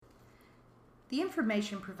The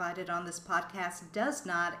information provided on this podcast does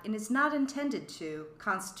not and is not intended to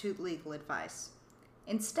constitute legal advice.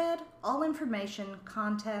 Instead, all information,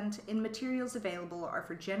 content, and materials available are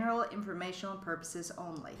for general informational purposes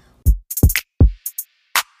only.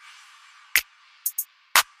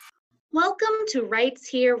 Welcome to Rights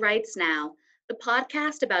Here, Rights Now, the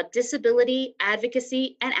podcast about disability,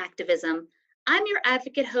 advocacy, and activism. I'm your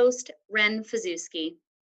advocate host, Ren Fazewski.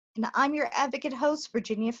 And I'm your advocate host,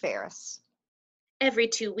 Virginia Ferris. Every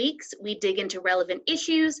 2 weeks, we dig into relevant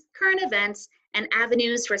issues, current events, and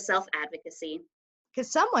avenues for self-advocacy.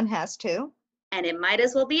 Because someone has to. And it might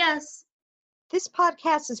as well be us. This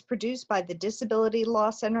podcast is produced by the Disability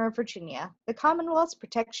Law Center of Virginia, the Commonwealth's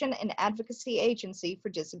protection and advocacy agency for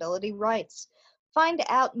disability rights. Find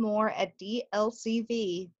out more at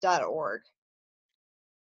dlcv.org.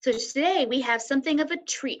 So today we have something of a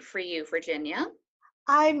treat for you, Virginia.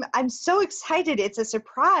 I'm so excited. It's a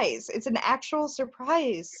surprise. It's an actual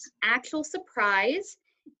surprise. Actual surprise.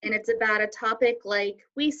 And it's about a topic like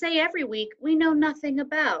we say every week we know nothing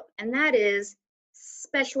about, and that is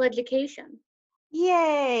special education.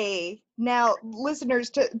 Yay! Now, listeners,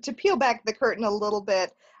 to peel back the curtain a little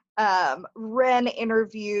bit, Ren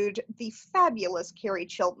interviewed the fabulous Carrie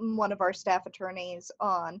Chilton, one of our staff attorneys,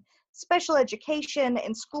 on special education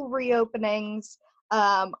and school reopenings.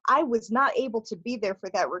 I was not able to be there for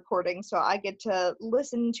that recording, so I get to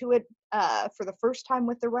listen to it for the first time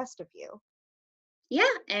with the rest of you. Yeah,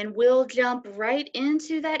 and we'll jump right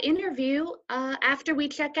into that interview after we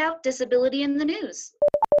check out Disability in the News.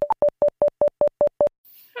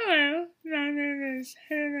 Hello, my name is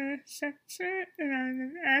Hannah Sexton, and I'm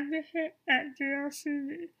an advocate at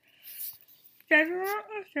DLCV. Federal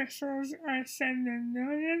officials are sending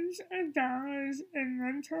millions of dollars in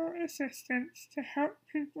rental assistance to help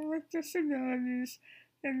people with disabilities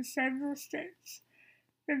in several states.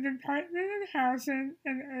 The Department of Housing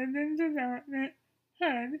and Urban Development,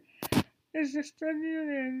 HUD, is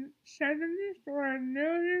distributing $74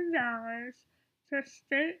 million to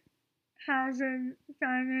state housing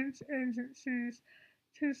finance agencies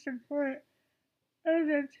to support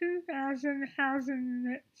over 2,000 housing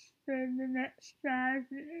units for the next 5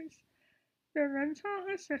 years. The rental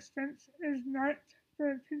assistance is marked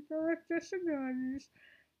for people with disabilities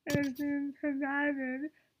and is being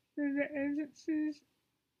provided through the agency's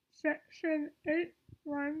Section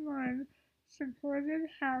 811 Supported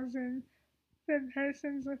Housing for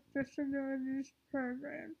Persons with Disabilities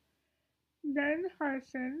program. Ben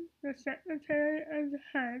Harsin, the Secretary of the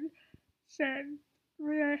HUD, said,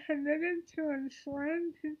 "We are committed to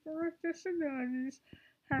ensuring people with disabilities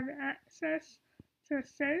have access to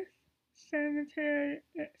safe, sanitary,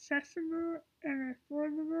 accessible, and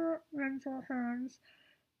affordable rental homes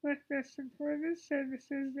with the supportive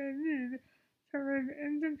services they need to live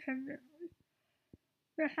independently."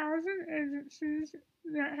 The housing agencies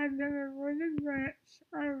that have been awarded grants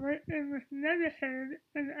are working with Medicaid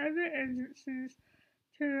and other agencies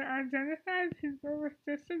to identify people with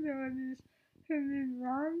disabilities who need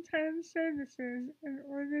long-term services in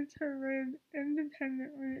order to live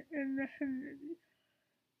independently in the community.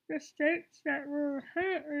 The states that will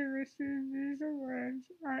currently receive these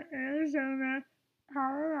awards are Arizona,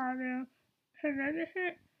 Colorado,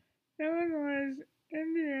 Connecticut, Illinois,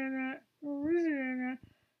 Indiana, Louisiana,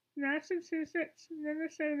 Massachusetts,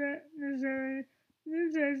 Minnesota, Missouri,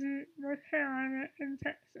 New Jersey, North Carolina, and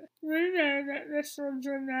Texas. We know that this will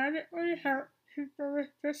dramatically help people with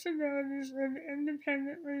disabilities live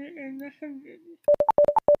independently in the community.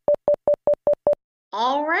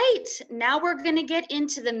 All right, now we're going to get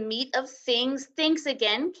into the meat of things. Thanks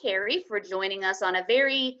again, Carrie, for joining us on a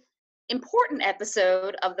very important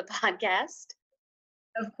episode of the podcast.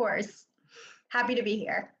 Of course. Happy to be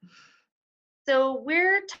here. So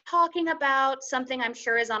we're talking about something I'm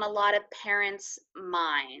sure is on a lot of parents'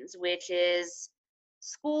 minds, which is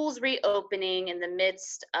schools reopening in the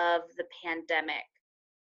midst of the pandemic.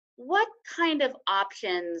 What kind of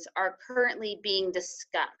options are currently being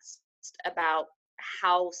discussed about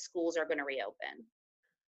how schools are going to reopen?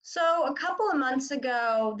 So a couple of months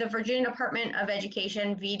ago, the Virginia Department of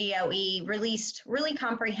Education, VDOE, released really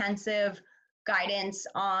comprehensive guidance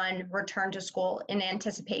on return to school in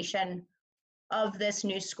anticipation of this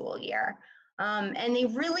new school year. And they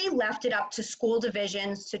really left it up to school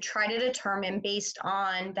divisions to try to determine, based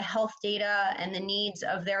on the health data and the needs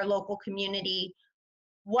of their local community,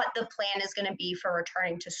 what the plan is going to be for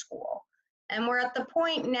returning to school. And we're at the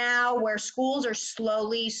point now where schools are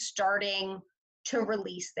slowly starting to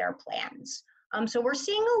release their plans. So we're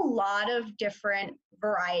seeing a lot of different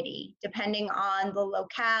variety depending on the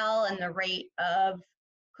locale and the rate of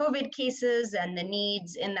COVID cases and the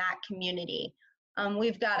needs in that community.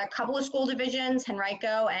 We've got a couple of school divisions,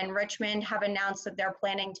 Henrico and Richmond, have announced that they're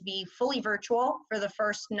planning to be fully virtual for the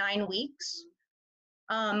first 9 weeks.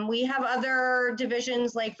 We have other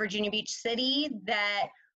divisions like Virginia Beach City that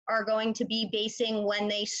are going to be basing when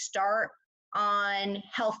they start on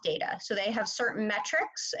health data. So they have certain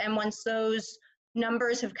metrics, and once those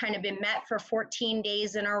numbers have kind of been met for 14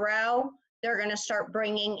 days in a row, they're going to start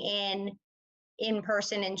bringing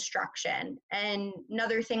in-person instruction. And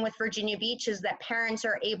another thing with Virginia Beach is that parents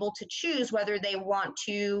are able to choose whether they want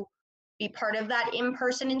to be part of that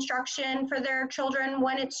in-person instruction for their children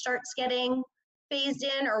when it starts getting phased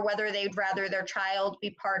in, or whether they'd rather their child be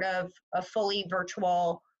part of a fully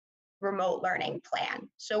virtual remote learning plan.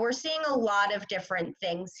 So we're seeing a lot of different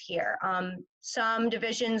things here. Some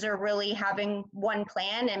divisions are really having one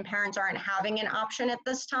plan and parents aren't having an option at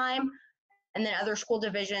this time. And then other school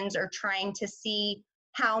divisions are trying to see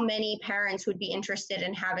how many parents would be interested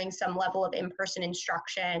in having some level of in-person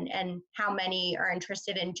instruction and how many are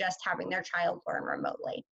interested in just having their child learn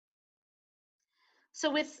remotely.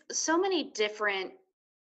 So with so many different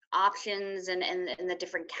options and the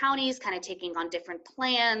different counties kind of taking on different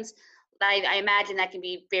plans, I imagine that can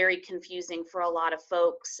be very confusing for a lot of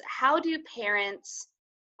folks. How do parents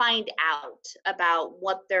find out about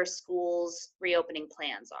what their school's reopening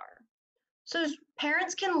plans are? So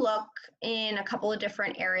parents can look in a couple of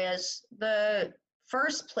different areas. The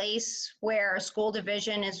first place where a school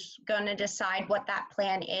division is going to decide what that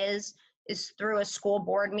plan is through a school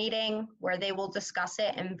board meeting where they will discuss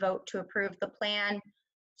it and vote to approve the plan.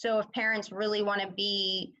 So if parents really want to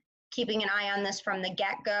be keeping an eye on this from the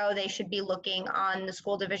get-go, they should be looking on the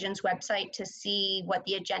school division's website to see what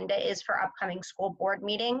the agenda is for upcoming school board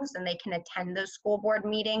meetings, and they can attend those school board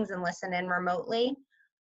meetings and listen in remotely.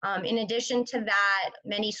 In addition to that,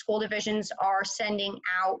 many school divisions are sending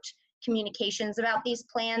out communications about these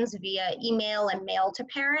plans via email and mail to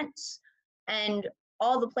parents. And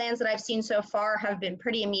all the plans that I've seen so far have been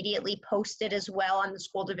pretty immediately posted as well on the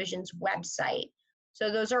school division's website.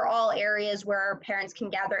 So those are all areas where parents can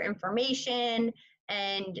gather information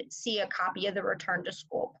and see a copy of the return to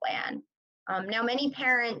school plan. Now, many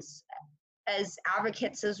parents, as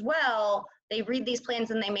advocates as well, they read these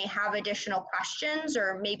plans and they may have additional questions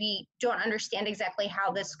or maybe don't understand exactly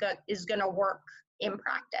how this is going to work in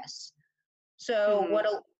practice. So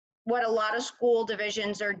what a lot of school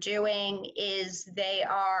divisions are doing is they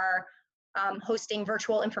are hosting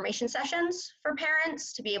virtual information sessions for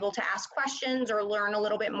parents to be able to ask questions or learn a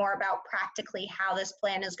little bit more about practically how this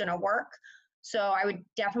plan is going to work. So I would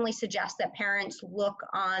definitely suggest that parents look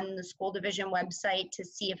on the school division website to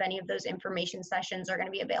see if any of those information sessions are going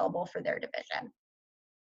to be available for their division.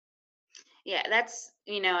 Yeah, that's,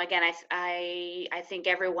 again, I think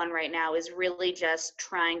everyone right now is really just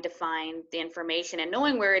trying to find the information, and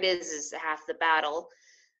knowing where it is half the battle.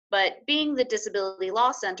 But being the Disability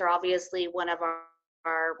Law Center, obviously one of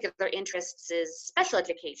our particular interests is special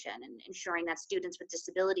education and ensuring that students with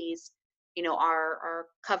disabilities, are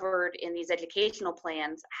covered in these educational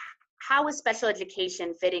plans. How is special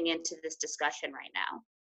education fitting into this discussion right now?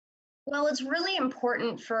 Well, it's really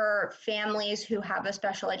important for families who have a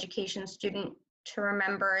special education student to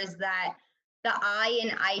remember is that the I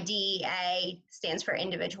in IDEA stands for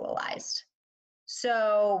individualized.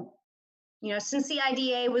 So, since the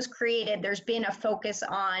IDEA was created, there's been a focus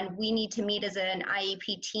on we need to meet as an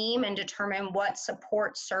IEP team and determine what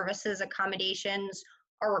support services, accommodations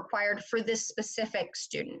are required for this specific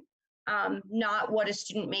student, not what a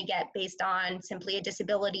student may get based on simply a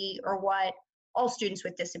disability or what all students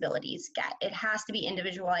with disabilities get. It has to be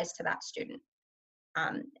individualized to that student.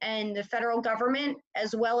 And the federal government,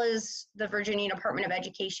 as well as the Virginia Department of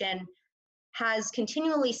Education, has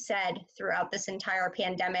continually said throughout this entire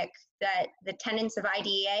pandemic that the tenets of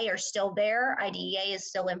IDEA are still there, IDEA is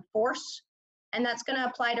still in force, and that's going to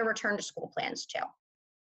apply to return to school plans too.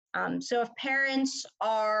 So if parents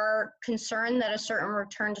are concerned that a certain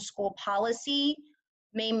return to school policy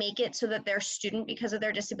may make it so that their student, because of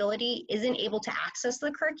their disability, isn't able to access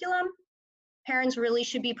the curriculum, parents really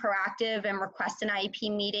should be proactive and request an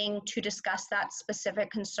IEP meeting to discuss that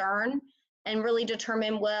specific concern and really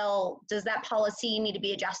determine, well, does that policy need to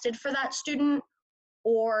be adjusted for that student?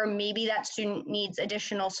 Or maybe that student needs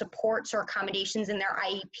additional supports or accommodations in their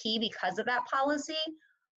IEP because of that policy,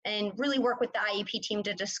 and really work with the IEP team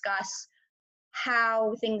to discuss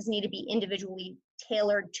how things need to be individually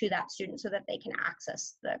tailored to that student so that they can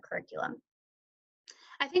access the curriculum.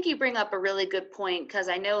 I think you bring up a really good point, because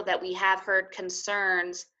I know that we have heard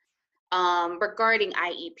concerns regarding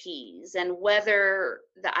IEPs and whether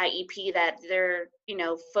the IEP that their,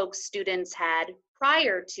 folks, students had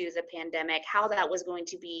prior to the pandemic, how that was going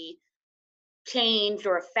to be changed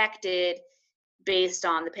or affected based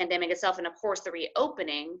on the pandemic itself, and of course the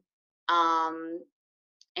reopening.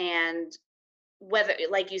 And whether,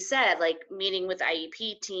 like you said, like meeting with the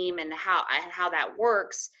IEP team and how that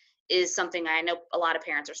works is something I know a lot of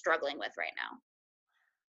parents are struggling with right now.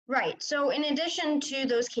 Right. So in addition to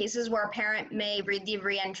those cases where a parent may read the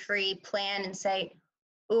reentry plan and say,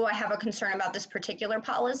 oh, I have a concern about this particular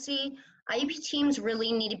policy, IEP teams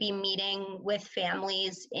really need to be meeting with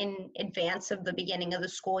families in advance of the beginning of the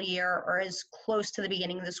school year, or as close to the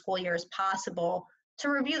beginning of the school year as possible, to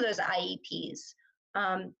review those IEPs.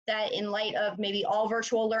 That in light of maybe all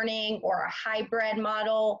virtual learning or a hybrid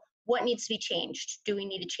model, what needs to be changed? Do we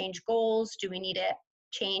need to change goals? Do we need to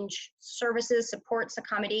change services, supports,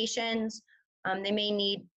 accommodations? They may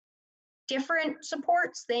need different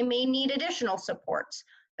supports. They may need additional supports.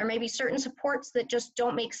 There may be certain supports that just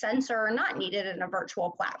don't make sense or are not needed in a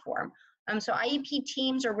virtual platform. So IEP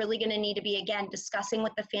teams are really going to need to be, again, discussing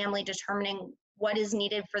with the family, determining what is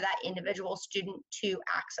needed for that individual student to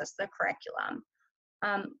access the curriculum.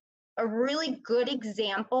 A really good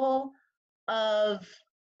example of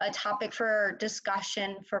a topic for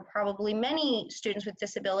discussion for probably many students with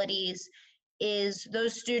disabilities is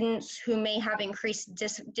those students who may have increased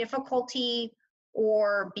difficulty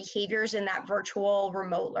or behaviors in that virtual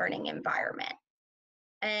remote learning environment.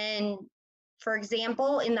 And for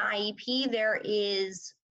example, in the IEP, there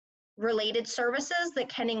is related services that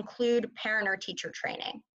can include parent or teacher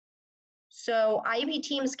training. So IEP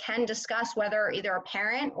teams can discuss whether either a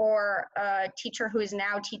parent or a teacher who is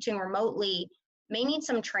now teaching remotely may need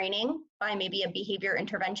some training by maybe a behavior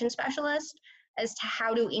intervention specialist as to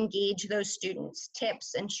how to engage those students,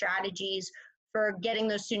 tips and strategies for getting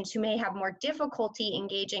those students who may have more difficulty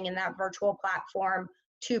engaging in that virtual platform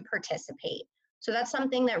to participate. So that's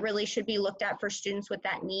something that really should be looked at for students with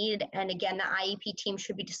that need. And again, the IEP team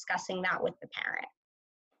should be discussing that with the parent.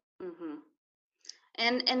 Mm-hmm.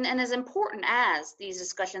 And as important as these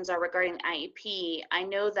discussions are regarding IEP, I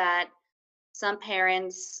know that some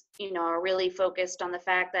parents, are really focused on the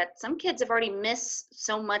fact that some kids have already missed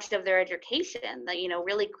so much of their education, that,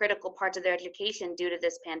 really critical parts of their education due to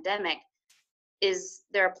this pandemic. Is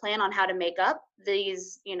there a plan on how to make up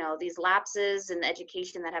these lapses in the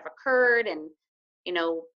education that have occurred, and,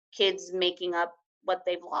 kids making up what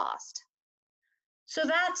they've lost? So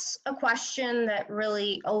that's a question that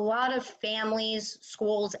really a lot of families,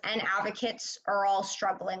 schools, and advocates are all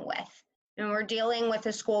struggling with. And we're dealing with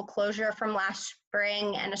a school closure from last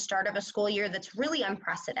spring and a start of a school year that's really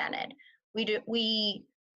unprecedented. We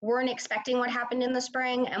weren't expecting what happened in the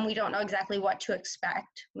spring, and we don't know exactly what to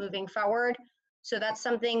expect moving forward. So that's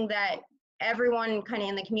something that everyone kind of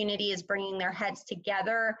in the community is bringing their heads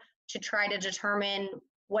together to try to determine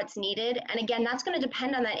what's needed. And again, that's going to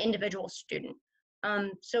depend on that individual student.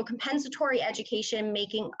 So compensatory education,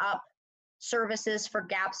 making up services for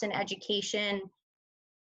gaps in education,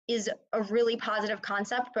 is a really positive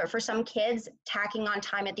concept, but for some kids, tacking on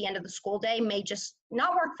time at the end of the school day may just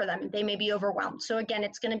not work for them. They may be overwhelmed. So again,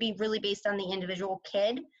 it's going to be really based on the individual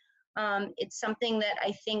kid. It's something that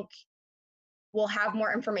I think we'll have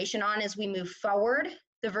more information on as we move forward.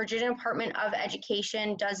 The Virginia Department of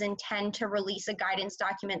Education does intend to release a guidance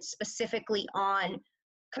document specifically on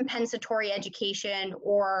compensatory education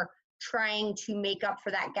or trying to make up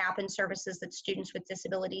for that gap in services that students with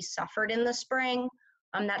disabilities suffered in the spring.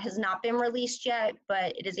 That has not been released yet,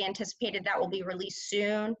 but it is anticipated that will be released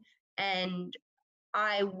soon. And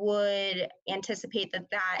I would anticipate that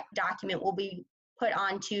that document will be put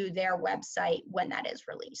onto their website when that is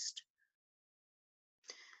released.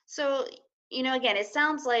 So, again, it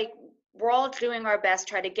sounds like we're all doing our best,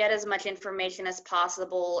 try to get as much information as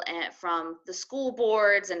possible from the school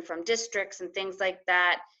boards and from districts and things like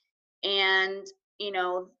that. And,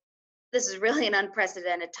 this is really an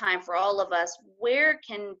unprecedented time for all of us. Where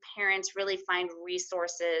can parents really find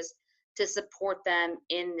resources to support them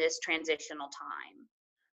in this transitional time?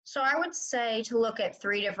 So I would say to look at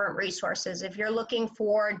 3 different resources. If you're looking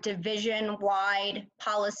for division-wide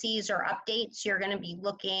policies or updates, you're going to be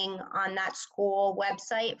looking on that school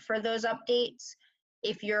website for those updates.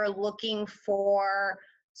 If you're looking for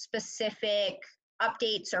specific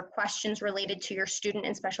updates or questions related to your student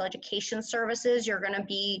and special education services, you're going to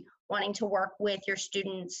be wanting to work with your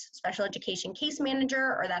student's special education case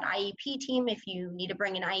manager or that IEP team if you need to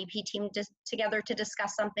bring an IEP team together to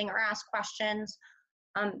discuss something or ask questions.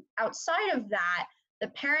 Outside of that, the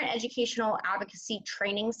Parent Educational Advocacy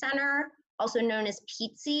Training Center, also known as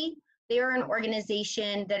PETSI, they are an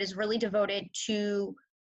organization that is really devoted to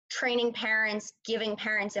training parents, giving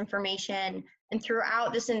parents information, And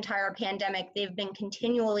throughout this entire pandemic, they've been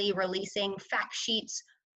continually releasing fact sheets,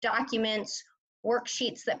 documents,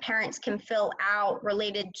 worksheets that parents can fill out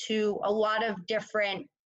related to a lot of different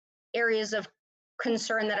areas of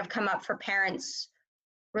concern that have come up for parents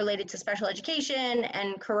related to special education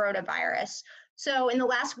and coronavirus. So in the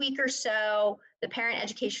last week or so, the Parent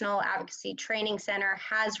Educational Advocacy Training Center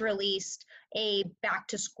has released a back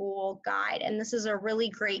to school guide. And this is a really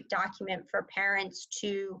great document for parents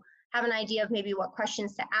to have an idea of maybe what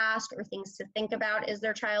questions to ask or things to think about as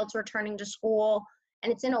their child's returning to school.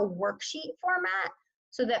 And it's in a worksheet format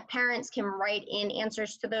so that parents can write in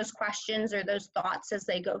answers to those questions or those thoughts as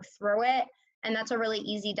they go through it. And that's a really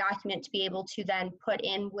easy document to be able to then put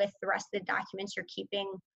in with the rest of the documents you're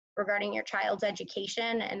keeping regarding your child's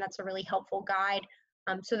education. And that's a really helpful guide.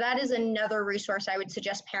 So that is another resource I would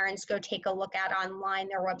suggest parents go take a look at online.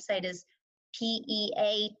 Their website is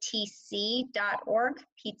peatc.org,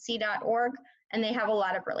 peatc.org, and they have a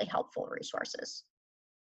lot of really helpful resources.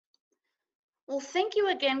 Well, thank you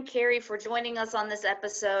again, Carrie, for joining us on this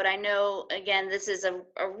episode. I know, again, this is a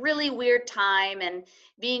really weird time, and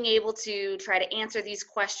being able to try to answer these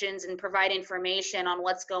questions and provide information on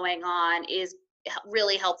what's going on is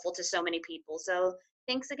really helpful to so many people. So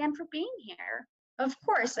thanks again for being here. Of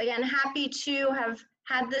course, again, happy to have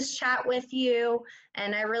had this chat with you,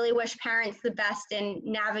 and I really wish parents the best in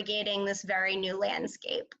navigating this very new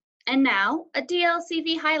landscape. And now, a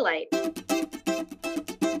DLCV highlight.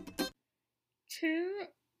 Two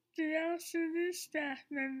DLCV staff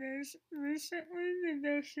members recently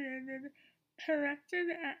negotiated corrective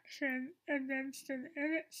action against an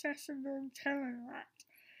inaccessible telelat.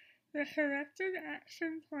 The corrective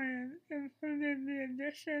action plan included the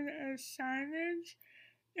addition of signage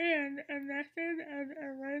and a method of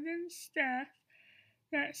alerting staff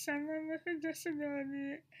that someone with a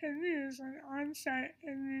disability can use when on-site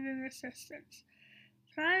and needing assistance.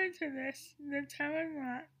 Prior to this, the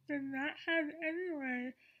telelat did not have any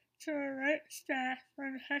way to alert staff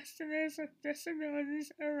when customers with disabilities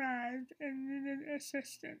arrived and needed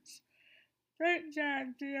assistance. Great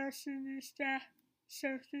job, DLCV staff,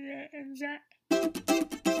 Sophia and Zach.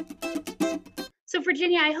 So,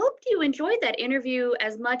 Virginia, I hope you enjoyed that interview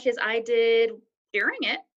as much as I did during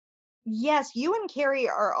it. Yes, you and Carrie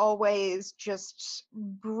are always just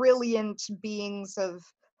brilliant beings of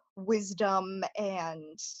wisdom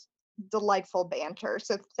and delightful banter.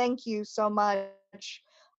 So thank you so much.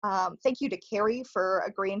 Thank you to Carrie for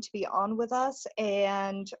agreeing to be on with us,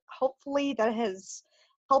 and hopefully that has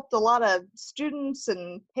helped a lot of students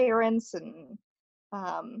and parents and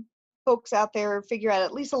folks out there figure out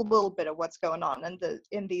at least a little bit of what's going on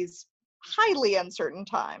in these highly uncertain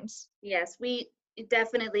times. Yes, we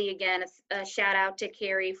definitely, again, a shout out to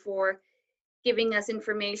Carrie for giving us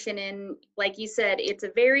information. And like you said, it's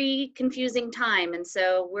a very confusing time. And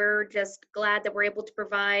so we're just glad that we're able to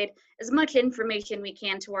provide as much information we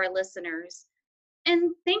can to our listeners.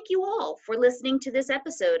 And thank you all for listening to this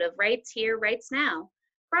episode of Rights Here, Rights Now,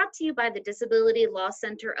 brought to you by the Disability Law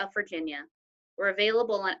Center of Virginia. We're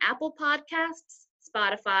available on Apple Podcasts,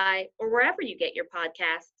 Spotify, or wherever you get your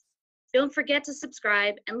podcasts. Don't forget to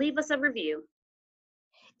subscribe and leave us a review.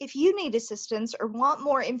 If you need assistance or want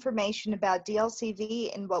more information about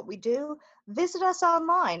DLCV and what we do, visit us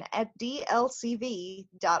online at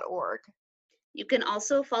dlcv.org. You can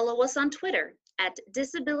also follow us on Twitter at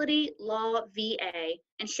Disability Law VA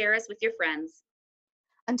and share us with your friends.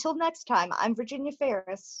 Until next time, I'm Virginia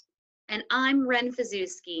Ferris. And I'm Ren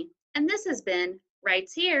Fizewski, and this has been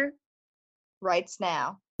Rights Here, Rights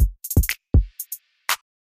Now.